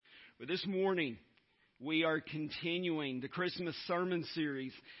But this morning, we are continuing the Christmas sermon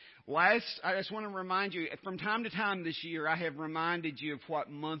series. I just want to remind you, from time to time this year, I have reminded you of what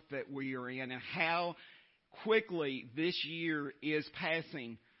month that we are in and how quickly this year is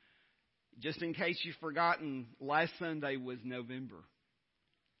passing. Just in case you've forgotten, last Sunday was November.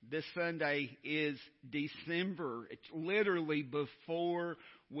 This Sunday is December. It's literally before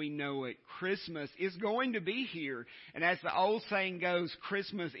we know it. Christmas is going to be here. And as the old saying goes,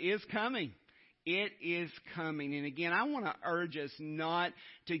 Christmas is coming. It is coming. And again, I want to urge us not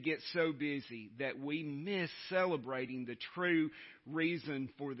to get so busy that we miss celebrating the true reason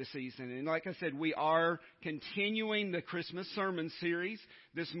for the season. And like I said, we are continuing the Christmas sermon series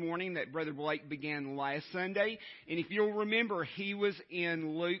this morning that Brother Blake began last Sunday. And if you'll remember, he was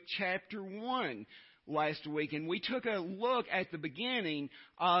in Luke chapter 1 last week. And we took a look at the beginning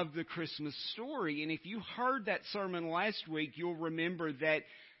of the Christmas story. And if you heard that sermon last week, you'll remember that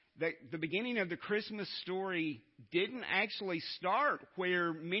the beginning of the Christmas story didn't actually start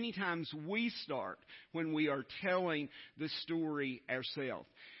where many times we start when we are telling the story ourselves.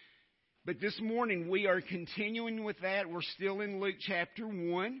 But this morning we are continuing with that. We're still in Luke chapter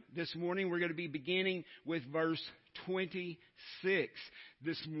 1. This morning we're going to be beginning with verse 26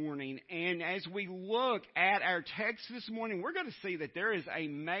 this morning. And as we look at our text this morning, we're going to see that there is a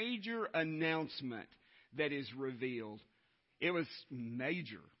major announcement that is revealed. It was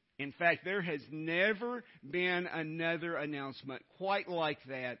major. In fact, there has never been another announcement quite like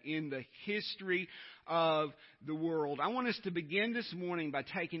that in the history of the world. I want us to begin this morning by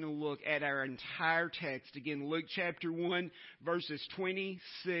taking a look at our entire text. Again, Luke chapter 1, verses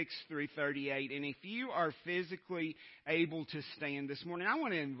 26 through 38. And if you are physically able to stand this morning, I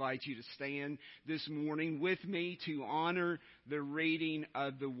want to invite you to stand this morning with me to honor the reading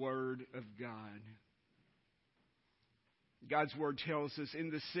of the Word of God. God's Word tells us in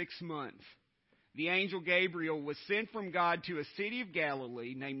the 6th month, the angel Gabriel was sent from God to a city of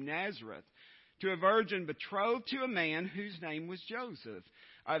Galilee named Nazareth to a virgin betrothed to a man whose name was Joseph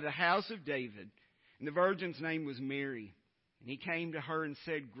of the house of David. And the virgin's name was Mary. And he came to her and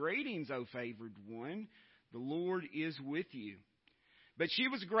said, "Greetings, O favored one, the Lord is with you." But she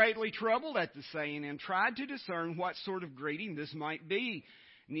was greatly troubled at the saying and tried to discern what sort of greeting this might be.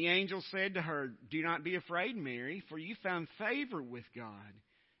 And the angel said to her, "Do not be afraid, Mary, for you found favor with God.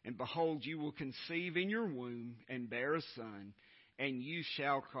 And behold, you will conceive in your womb and bear a son, and you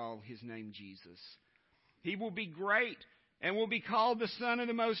shall call his name Jesus. He will be great and will be called the Son of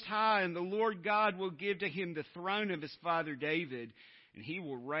the Most High, and the Lord God will give to him the throne of his father David, and he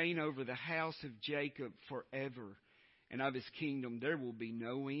will reign over the house of Jacob forever, and of his kingdom there will be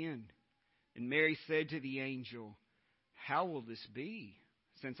no end." And Mary said to the angel, "How will this be,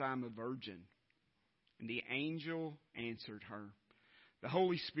 since I am a virgin?" And the angel answered her, "The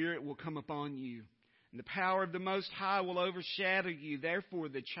Holy Spirit will come upon you, and the power of the Most High will overshadow you. Therefore,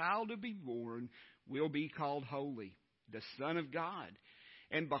 the child to be born will be called Holy, the Son of God.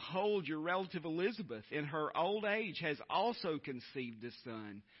 And behold, your relative Elizabeth, in her old age, has also conceived a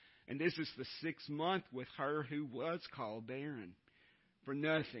son. And this is the 6th month with her who was called barren. For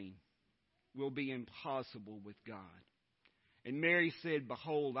nothing will be impossible with God." And Mary said,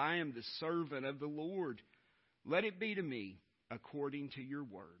 "Behold, I am the servant of the Lord. Let it be to me according to your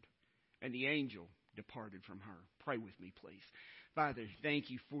word." And the angel departed from her. Pray with me, please. Father,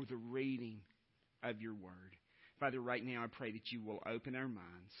 thank you for the reading of your word. Father, right now I pray that you will open our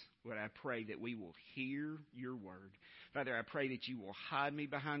minds. Lord, I pray that we will hear your word. Father, I pray that you will hide me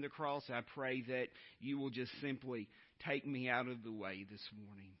behind the cross. I pray that you will just simply take me out of the way this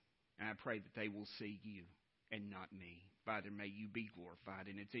morning. And I pray that they will see you and not me. Father, may you be glorified.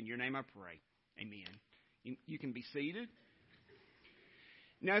 And it's in your name I pray. Amen. You can be seated.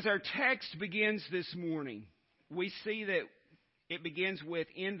 Now, as our text begins this morning, we see that it begins with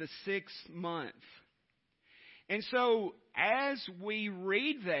 "in the 6th month." And so, as we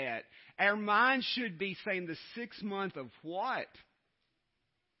read that, our mind should be saying, the 6th month of what?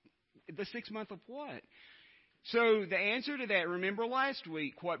 The 6th month of what? So, the answer to that, remember last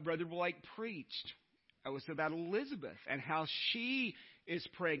week what Brother Blake preached. It was about Elizabeth and how she is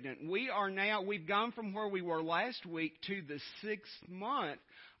pregnant. We've gone from where we were last week to the 6th month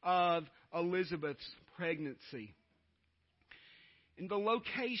of Elizabeth's pregnancy. And the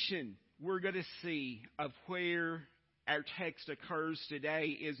location we're going to see of where our text occurs today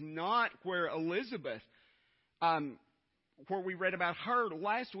is not where Elizabeth, where we read about her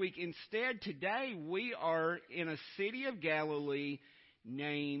last week. Instead, today we are in a city of Galilee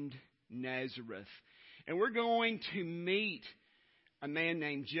named Nazareth. And we're going to meet a man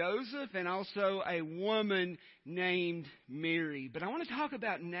named Joseph and also a woman named Mary. But I want to talk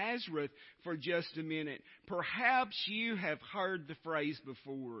about Nazareth for just a minute. Perhaps you have heard the phrase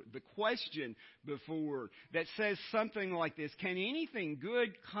before, the question before, that says something like this: can anything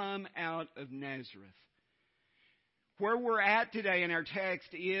good come out of Nazareth? Where we're at today in our text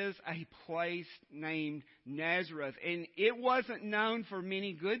is a place named Nazareth. And it wasn't known for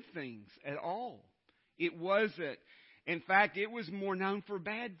many good things at all. It wasn't. In fact, it was more known for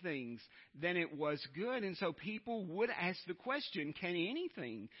bad things than it was good. And so people would ask the question, can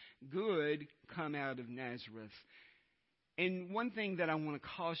anything good come out of Nazareth? And one thing that I want to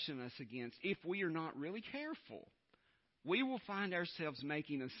caution us against, if we are not really careful, we will find ourselves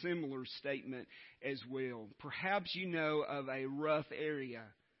making a similar statement as well. Perhaps you know of a rough area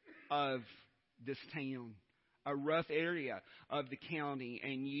of this town, a rough area of the county,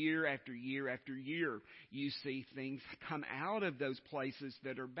 and year after year after year, you see things come out of those places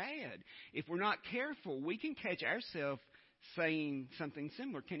that are bad. If we're not careful, we can catch ourselves saying something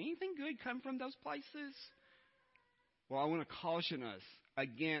similar. Can anything good come from those places? Well, I want to caution us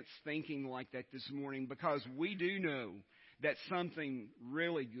against thinking like that this morning, because we do know that something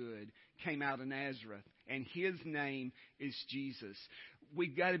really good came out of Nazareth, and His name is Jesus.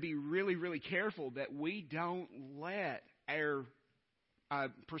 We've got to be really, really careful that we don't let our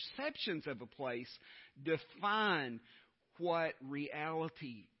perceptions of a place define what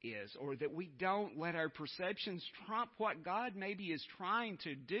reality is, or that we don't let our perceptions trump what God maybe is trying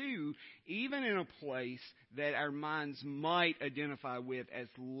to do, even in a place that our minds might identify with as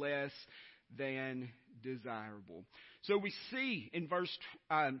less than desirable. So we see in verse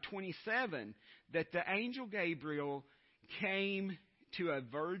 27 that the angel Gabriel came to a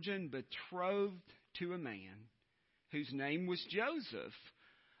virgin betrothed to a man whose name was Joseph,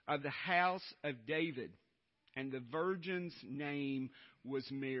 of the house of David. And the virgin's name was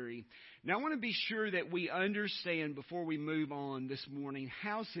Mary. Now, I want to be sure that we understand before we move on this morning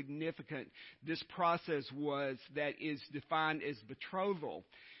how significant this process was that is defined as betrothal.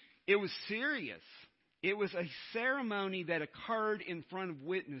 It was serious. It was a ceremony that occurred in front of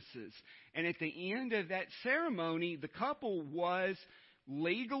witnesses. And at the end of that ceremony, the couple was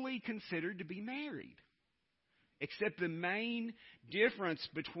legally considered to be married. Except the main difference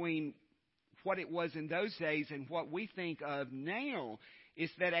between what it was in those days and what we think of now is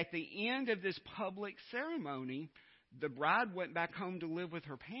that at the end of this public ceremony, the bride went back home to live with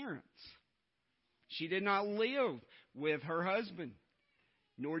her parents. She did not live with her husband,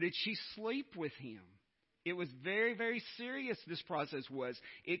 nor did she sleep with him. It was very, very serious, this process was.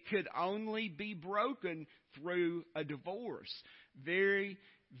 It could only be broken through a divorce. Very,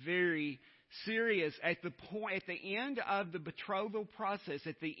 very serious. At the end of the betrothal process,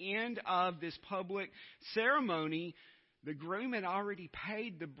 at the end of this public ceremony, the groom had already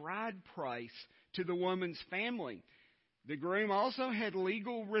paid the bride price to the woman's family. The groom also had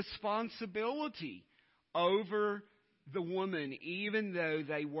legal responsibility over the woman, even though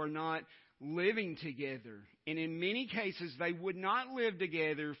they were not living together. And in many cases, they would not live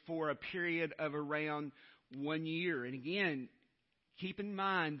together for a period of around 1 year. And again, keep in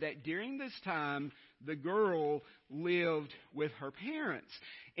mind that during this time, the girl lived with her parents.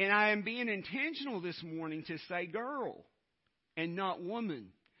 And I am being intentional this morning to say girl and not woman.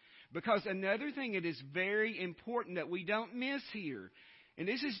 Because another thing that is very important that we don't miss here, and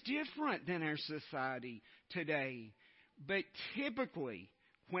this is different than our society today, but typically,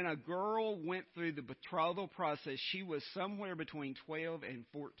 when a girl went through the betrothal process, she was somewhere between 12 and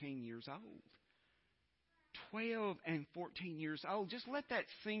 14 years old. 12 and 14 years old. Just let that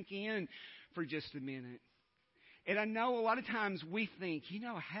sink in for just a minute. And I know a lot of times we think,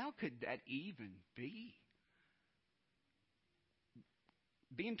 how could that even be?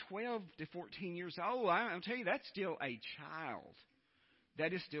 Being 12 to 14 years old, I'll tell you, that's still a child.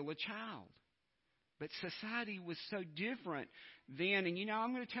 That is still a child. But society was so different then. And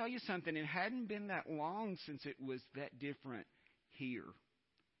I'm going to tell you something. It hadn't been that long since it was that different here.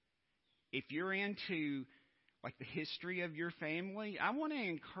 If you're into the history of your family, I want to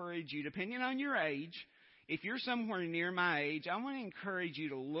encourage you, depending on your age, if you're somewhere near my age, I want to encourage you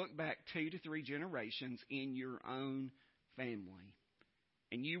to look back 2 to 3 generations in your own family.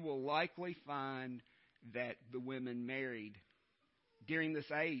 And you will likely find that the women married during this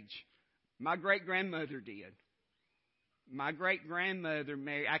age. My great-grandmother did. My great-grandmother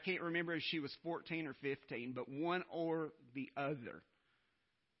married, I can't remember if she was 14 or 15, but one or the other.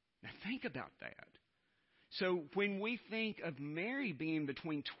 Now think about that. So when we think of Mary being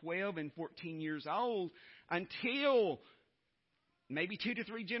between 12 and 14 years old, until maybe 2 to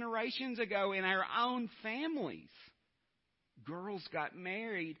 3 generations ago in our own families, girls got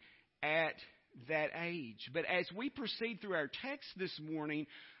married at that age. But as we proceed through our text this morning,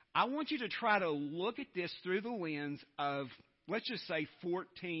 I want you to try to look at this through the lens of, let's just say,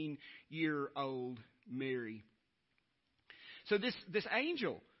 14-year-old Mary. So this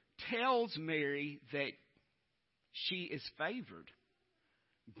angel tells Mary that she is favored.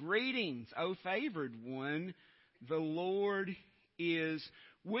 Greetings, O favored one, the Lord is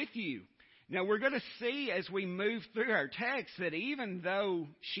with you. Now we're going to see as we move through our text that even though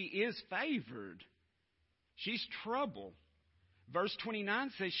she is favored, she's troubled. Verse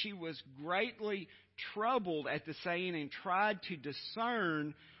 29 says she was greatly troubled at the saying and tried to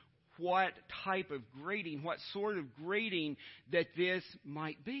discern what type of greeting, what sort of greeting that this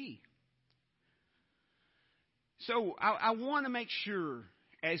might be. So I want to make sure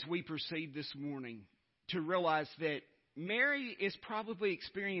as we proceed this morning to realize that Mary is probably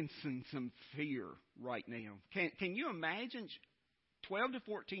experiencing some fear right now. Can you imagine? 12 to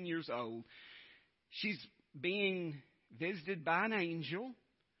 14 years old. She's being visited by an angel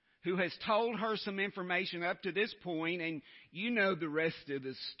who has told her some information up to this point, and you know the rest of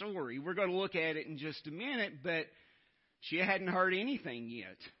the story. We're going to look at it in just a minute, but she hadn't heard anything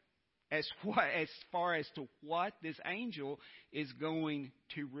yet as far as to what this angel is going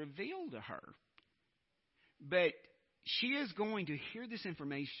to reveal to her. But she is going to hear this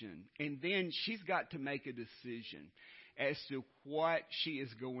information, and then she's got to make a decision as to what she is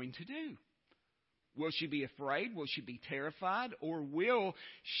going to do. Will she be afraid? Will she be terrified? Or will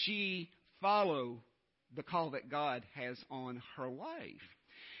she follow the call that God has on her life?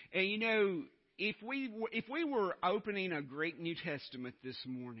 And you know, if we were opening a Greek New Testament this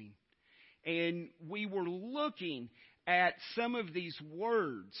morning, and we were looking at some of these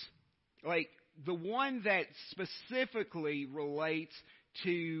words, like the one that specifically relates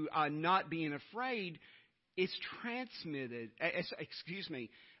to not being afraid, is transmitted,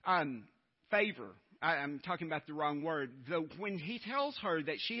 favor. I'm talking about the wrong word. When he tells her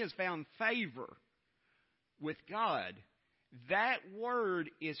that she has found favor with God, that word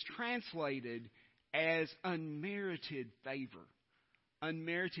is translated as unmerited favor.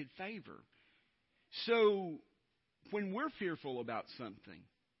 Unmerited favor. So, when we're fearful about something,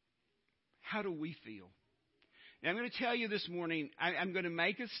 how do we feel? Now, I'm going to tell you this morning, I'm going to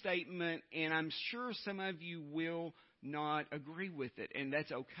make a statement, and I'm sure some of you will not agree with it, and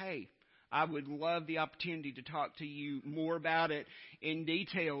that's okay. I would love the opportunity to talk to you more about it in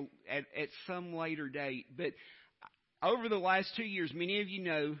detail at some later date. But over the last 2 years, many of you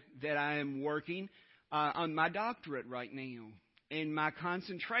know that I am working on my doctorate right now. And my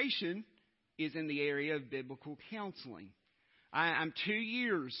concentration is in the area of biblical counseling. I'm 2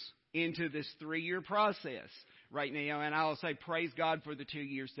 years into this 3-year process right now, and I'll say praise God for the 2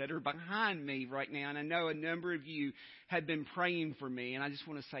 years that are behind me right now. And I know a number of you have been praying for me, and I just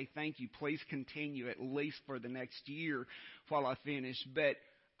want to say thank you. Please continue at least for the next year while I finish. But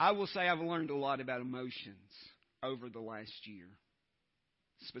I will say I've learned a lot about emotions over the last year,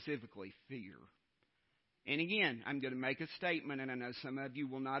 specifically fear. And again, I'm going to make a statement, and I know some of you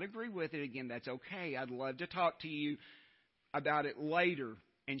will not agree with it. Again, that's okay. I'd love to talk to you about it later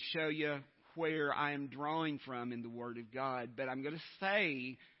and show you where I am drawing from in the Word of God. But I'm going to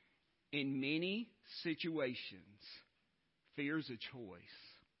say, in many situations, fear is a choice.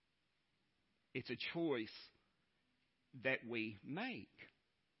 It's a choice that we make.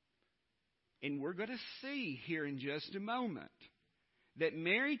 And we're going to see here in just a moment that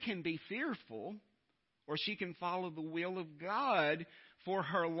Mary can be fearful, or she can follow the will of God for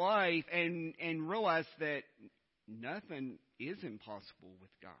her life and realize that nothing is impossible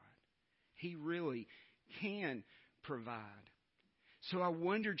with God. He really can provide. So I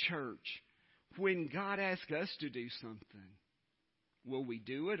wonder, church, when God asks us to do something, will we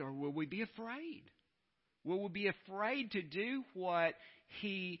do it or will we be afraid? Will we be afraid to do what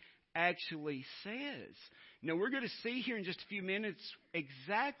He actually says? Now, we're going to see here in just a few minutes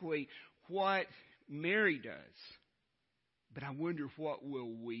exactly what Mary does. But I wonder, what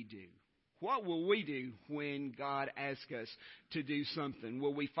will we do? What will we do when God asks us to do something?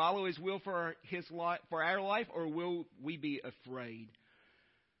 Will we follow His will for our life, or will we be afraid?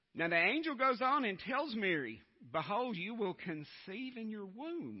 Now the angel goes on and tells Mary, "Behold, you will conceive in your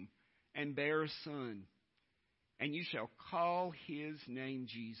womb and bear a son, and you shall call his name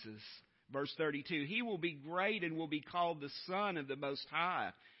Jesus." Verse 32, "He will be great and will be called the Son of the Most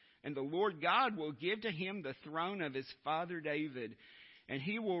High. And the Lord God will give to him the throne of his father David. And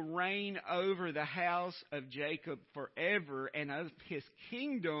he will reign over the house of Jacob forever. And of his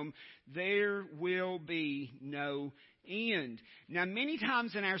kingdom there will be no end." Now, many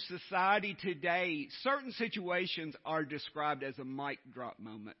times in our society today, certain situations are described as a mic drop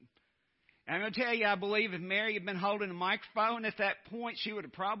moment. And I'm going to tell you, I believe if Mary had been holding a microphone at that point, she would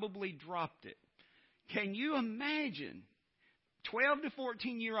have probably dropped it. Can you imagine 12 to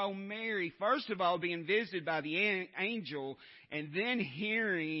 14-year-old Mary, first of all, being visited by the angel, and then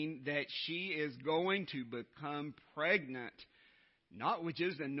hearing that she is going to become pregnant, not with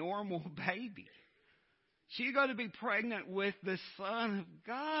just a normal baby. She's going to be pregnant with the Son of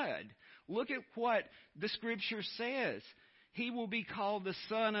God. Look at what the Scripture says. He will be called the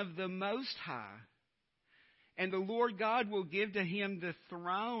Son of the Most High. And the Lord God will give to him the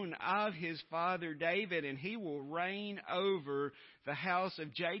throne of his father David, and he will reign over the house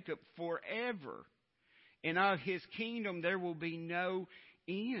of Jacob forever. And of his kingdom there will be no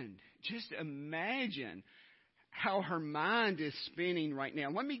end. Just imagine how her mind is spinning right now.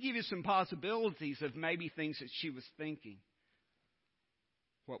 Let me give you some possibilities of maybe things that she was thinking.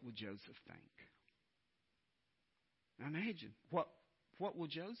 What will Joseph think? Imagine, what will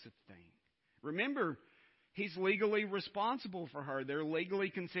Joseph think? Remember, he's legally responsible for her. They're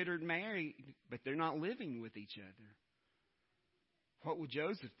legally considered married, but they're not living with each other. What will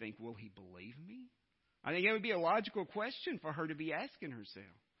Joseph think? Will he believe me? I think it would be a logical question for her to be asking herself.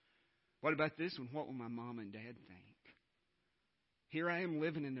 What about this one? What will my mom and dad think? Here I am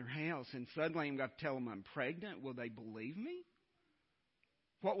living in their house, and suddenly I'm going to tell them I'm pregnant. Will they believe me?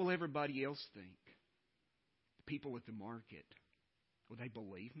 What will everybody else think? The people at the market. Will they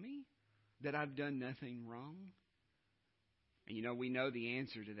believe me? That I've done nothing wrong? And we know the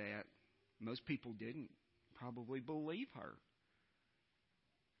answer to that. Most people didn't probably believe her.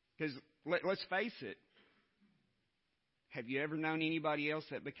 Because let's face it. Have you ever known anybody else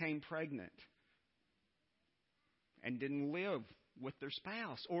that became pregnant and didn't live with their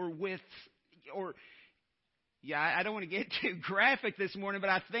spouse I don't want to get too graphic this morning, but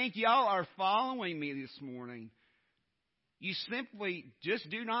I think y'all are following me this morning. You simply just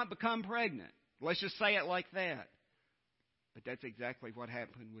do not become pregnant. Let's just say it like that. But that's exactly what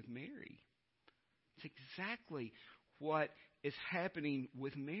happened with Mary. It's exactly what is happening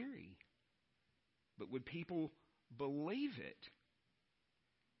with Mary. But would people believe it?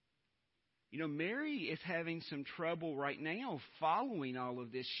 Mary is having some trouble right now following all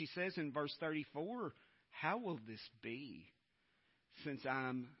of this. She says in verse 34, how will this be since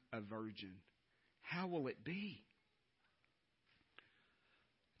I'm a virgin? How will it be?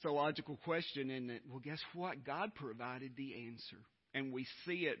 It's a logical question, isn't it? Well, guess what? God provided the answer. And we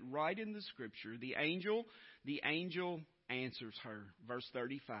see it right in the Scripture. The angel answers her. Verse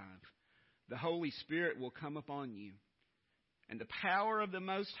 35. The Holy Spirit will come upon you, and the power of the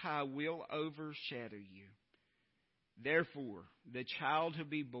Most High will overshadow you. Therefore, the child to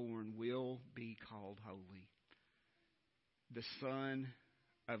be born will be called holy, the Son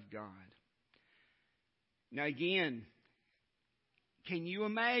of God. Now again, can you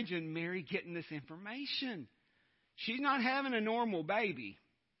imagine Mary getting this information? She's not having a normal baby.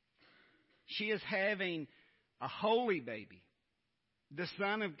 She is having a holy baby, the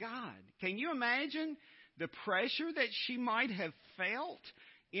Son of God. Can you imagine the pressure that she might have felt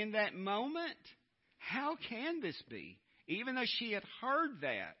in that moment? How can this be? Even though she had heard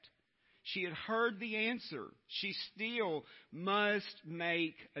that, she had heard the answer, she still must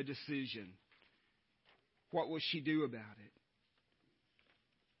make a decision. What will she do about it?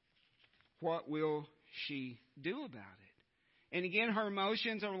 What will she do about it? And again, her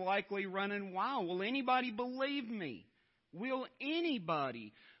emotions are likely running wild. Will anybody believe me? Will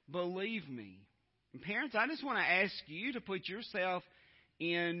anybody believe me? And parents, I just want to ask you to put yourself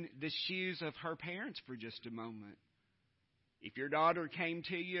in the shoes of her parents for just a moment. If your daughter came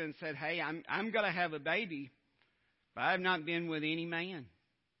to you and said, hey, I'm going to have a baby, but I have not been with any man.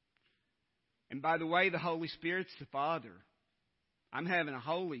 And by the way, the Holy Spirit's the Father. I'm having a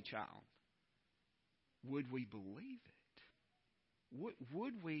holy child. Would we believe it?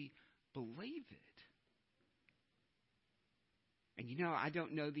 Would we believe it? And I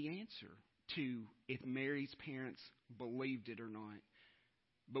don't know the answer to if Mary's parents believed it or not.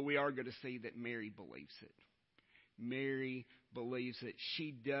 But we are going to see that Mary believes it. Mary believes it.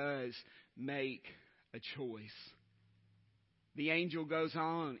 She does make a choice. The angel goes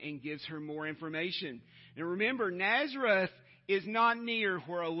on and gives her more information. And remember, Nazareth is not near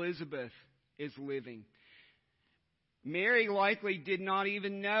where Elizabeth is living. Mary likely did not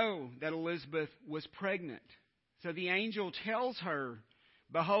even know that Elizabeth was pregnant. So the angel tells her,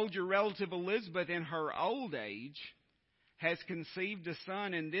 behold, your relative Elizabeth in her old age has conceived a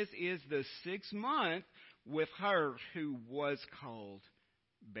son, and this is the 6th month with her who was called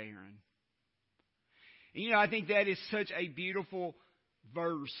barren. And I think that is such a beautiful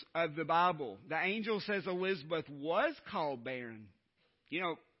verse of the Bible. The angel says Elizabeth was called barren.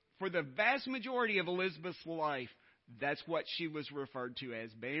 For the vast majority of Elizabeth's life, that's what she was referred to as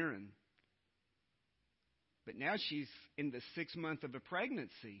barren. But now she's in the 6th month of a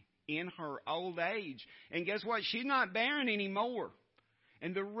pregnancy, in her old age. And guess what? She's not barren anymore.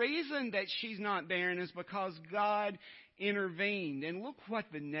 And the reason that she's not barren is because God intervened. And look what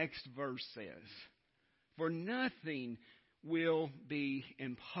the next verse says. For nothing will be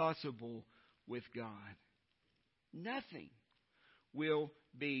impossible with God. Nothing will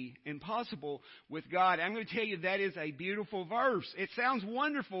be impossible with God. I'm going to tell you that is a beautiful verse. It sounds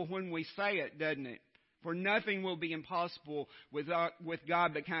wonderful when we say it, doesn't it? For nothing will be impossible with God.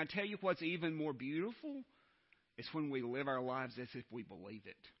 But can I tell you what's even more beautiful? It's when we live our lives as if we believe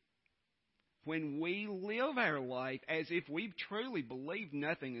it. When we live our life as if we truly believe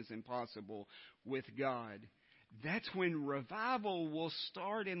nothing is impossible with God, that's when revival will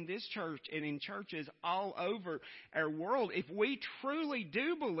start in this church and in churches all over our world. If we truly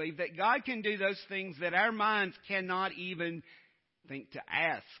do believe that God can do those things that our minds cannot even think to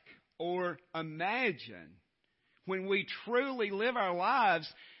ask or imagine, when we truly live our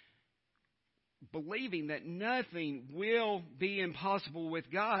lives believing that nothing will be impossible with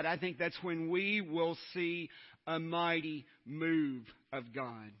God, I think that's when we will see a mighty move of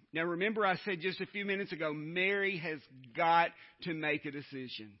God. Now remember, I said just a few minutes ago, Mary has got to make a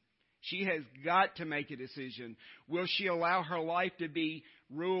decision. She has got to make a decision. Will she allow her life to be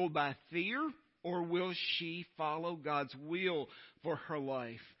ruled by fear, or will she follow God's will for her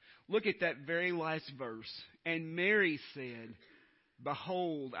life? Look at that very last verse. And Mary said,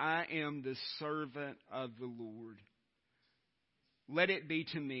 Behold, I am the servant of the Lord. Let it be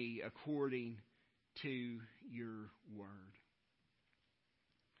to me according to your word.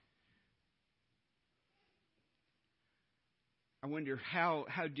 I wonder how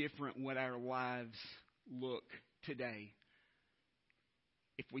different would our lives look today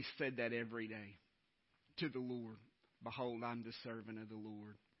if we said that every day to the Lord. Behold, I'm the servant of the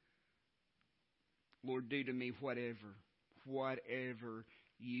Lord. Lord, do to me whatever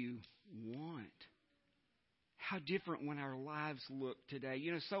you want. How different when our lives look today.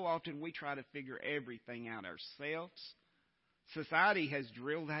 You know, so often we try to figure everything out ourselves. Society has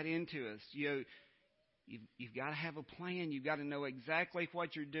drilled that into us. You've got to have a plan. You've got to know exactly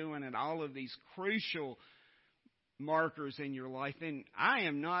what you're doing and all of these crucial markers in your life. And I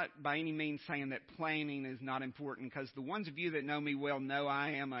am not by any means saying that planning is not important, because the ones of you that know me well know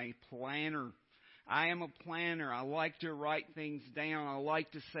I am a planner. I am a planner. I like to write things down. I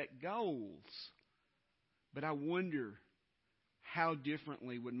like to set goals. But I wonder, how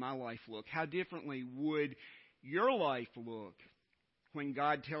differently would my life look? How differently would your life look when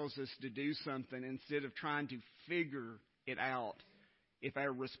God tells us to do something instead of trying to figure it out? If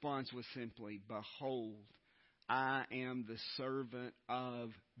our response was simply, Behold, I am the servant of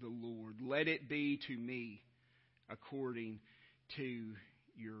the Lord. Let it be to me according to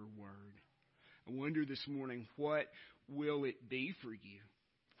your word. I wonder this morning, what will it be for you?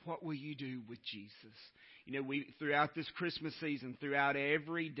 What will you do with Jesus? You know, throughout this Christmas season, throughout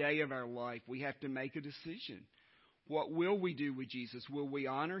every day of our life, we have to make a decision. What will we do with Jesus? Will we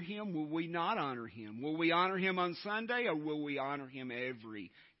honor Him? Will we not honor Him? Will we honor Him on Sunday, or will we honor Him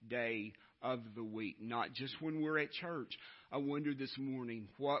every day of the week? Not just when we're at church. I wonder this morning,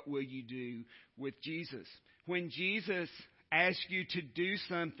 what will you do with Jesus? When Jesus asks you to do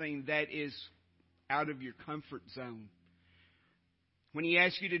something that is out of your comfort zone, when He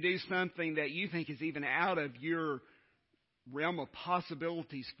asks you to do something that you think is even out of your realm of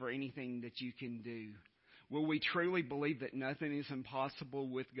possibilities for anything that you can do, will we truly believe that nothing is impossible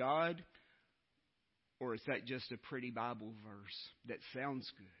with God? Or is that just a pretty Bible verse that sounds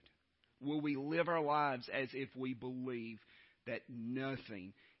good? Will we live our lives as if we believe that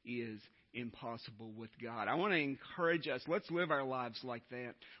nothing is impossible with God? I want to encourage us. Let's live our lives like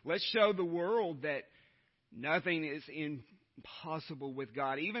that. Let's show the world that nothing is impossible with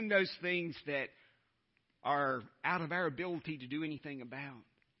God. Even those things that are out of our ability to do anything about.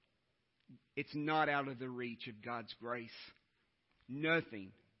 It's not out of the reach of God's grace.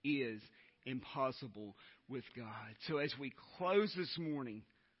 Nothing is impossible with God. So as we close this morning,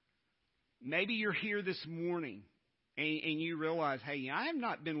 maybe you're here this morning and you realize, hey, I have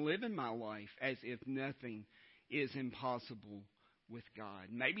not been living my life as if nothing is impossible with God.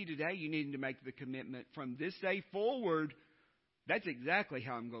 Maybe today you need to make the commitment from this day forward, that's exactly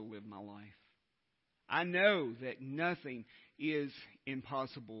how I'm going to live my life. I know that nothing is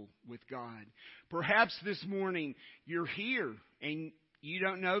impossible with God. Perhaps this morning you're here and you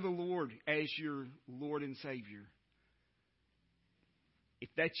don't know the Lord as your Lord and Savior. If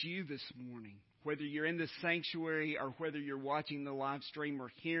that's you this morning, whether you're in the sanctuary or whether you're watching the live stream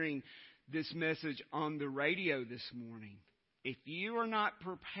or hearing this message on the radio this morning, if you are not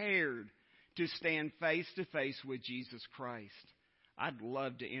prepared to stand face to face with Jesus Christ, I'd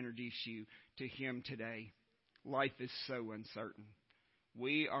love to introduce you to Him today. Life is so uncertain.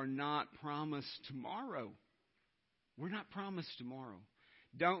 We are not promised tomorrow. We're not promised tomorrow.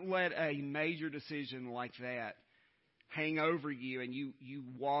 Don't let a major decision like that hang over you and you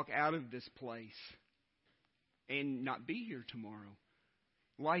walk out of this place and not be here tomorrow.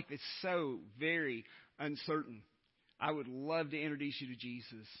 Life is so very uncertain. I would love to introduce you to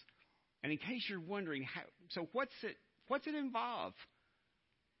Jesus. And in case you're wondering, what's it involve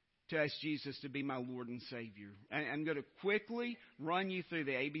to ask Jesus to be my Lord and Savior? I'm going to quickly run you through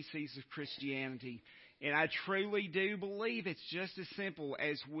the ABCs of Christianity. And I truly do believe it's just as simple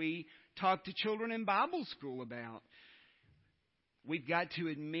as we talk to children in Bible school about. We've got to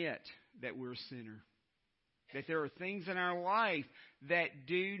admit that we're a sinner. That there are things in our life that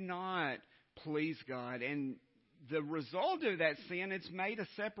do not please God. And the result of that sin, it's made a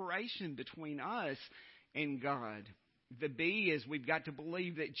separation between us and God. The B is we've got to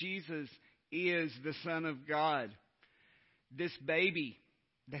believe that Jesus is the Son of God. This baby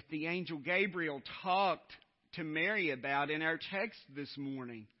that the angel Gabriel talked to Mary about in our text this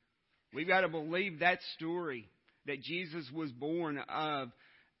morning. We've got to believe that story, that Jesus was born of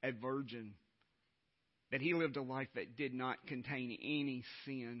a virgin, that He lived a life that did not contain any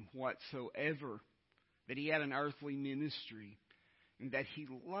sin whatsoever, that He had an earthly ministry, and that He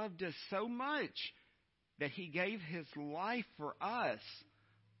loved us so much that He gave His life for us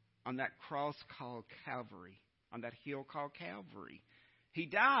on that cross called Calvary, on that hill called Calvary. He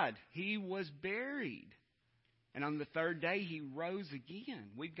died. He was buried. And on the third day, He rose again.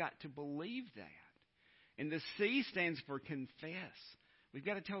 We've got to believe that. And the C stands for confess. We've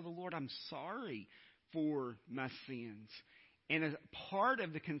got to tell the Lord, I'm sorry for my sins. And a part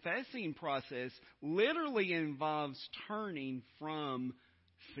of the confessing process literally involves turning from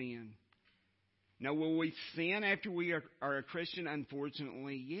sin. Now, will we sin after we are a Christian?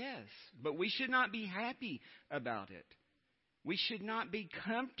 Unfortunately, yes. But we should not be happy about it. We should not be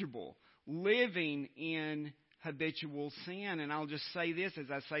comfortable living in habitual sin. And I'll just say this, as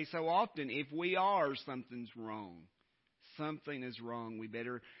I say so often, if we are, something's wrong. Something is wrong. We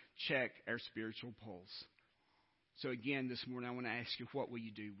better check our spiritual pulse. So again, this morning I want to ask you, what will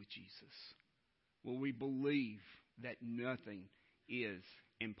you do with Jesus? Will we believe that nothing is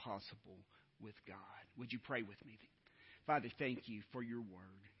impossible with God? Would you pray with me? Father, thank you for your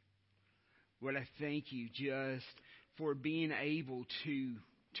word. Lord, I thank you just for being able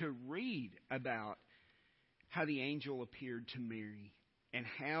to read about how the angel appeared to Mary and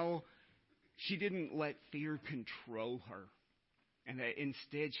how she didn't let fear control her, and that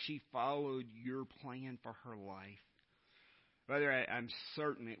instead she followed your plan for her life. Father, I'm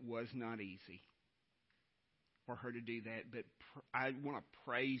certain it was not easy for her to do that, but I want to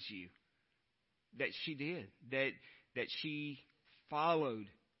praise you that she did, that she followed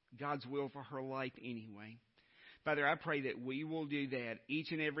God's will for her life anyway. Father, I pray that we will do that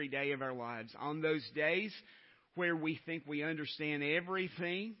each and every day of our lives. On those days where we think we understand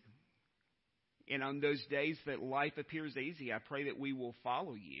everything, and on those days that life appears easy, I pray that we will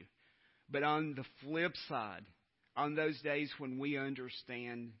follow you. But on the flip side, on those days when we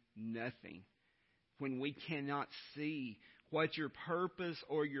understand nothing, when we cannot see what your purpose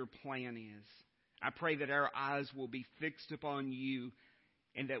or your plan is, I pray that our eyes will be fixed upon you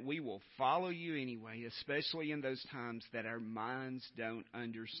and that we will follow you anyway, especially in those times that our minds don't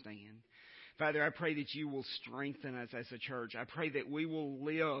understand. Father, I pray that you will strengthen us as a church. I pray that we will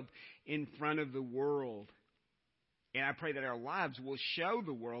live in front of the world. And I pray that our lives will show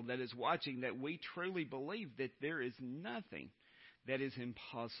the world that is watching that we truly believe that there is nothing that is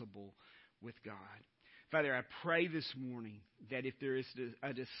impossible with God. Father, I pray this morning that if there is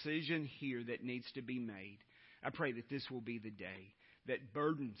a decision here that needs to be made, I pray that this will be the day that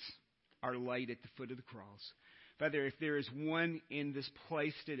burdens are laid at the foot of the cross. Father, if there is one in this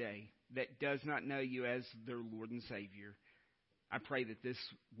place today that does not know you as their Lord and Savior, I pray that this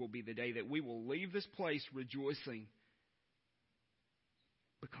will be the day that we will leave this place rejoicing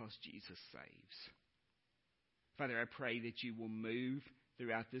because Jesus saves. Father, I pray that you will move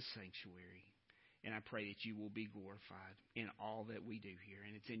throughout this sanctuary, and I pray that you will be glorified in all that we do here.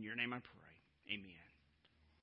 And it's in your name I pray. Amen.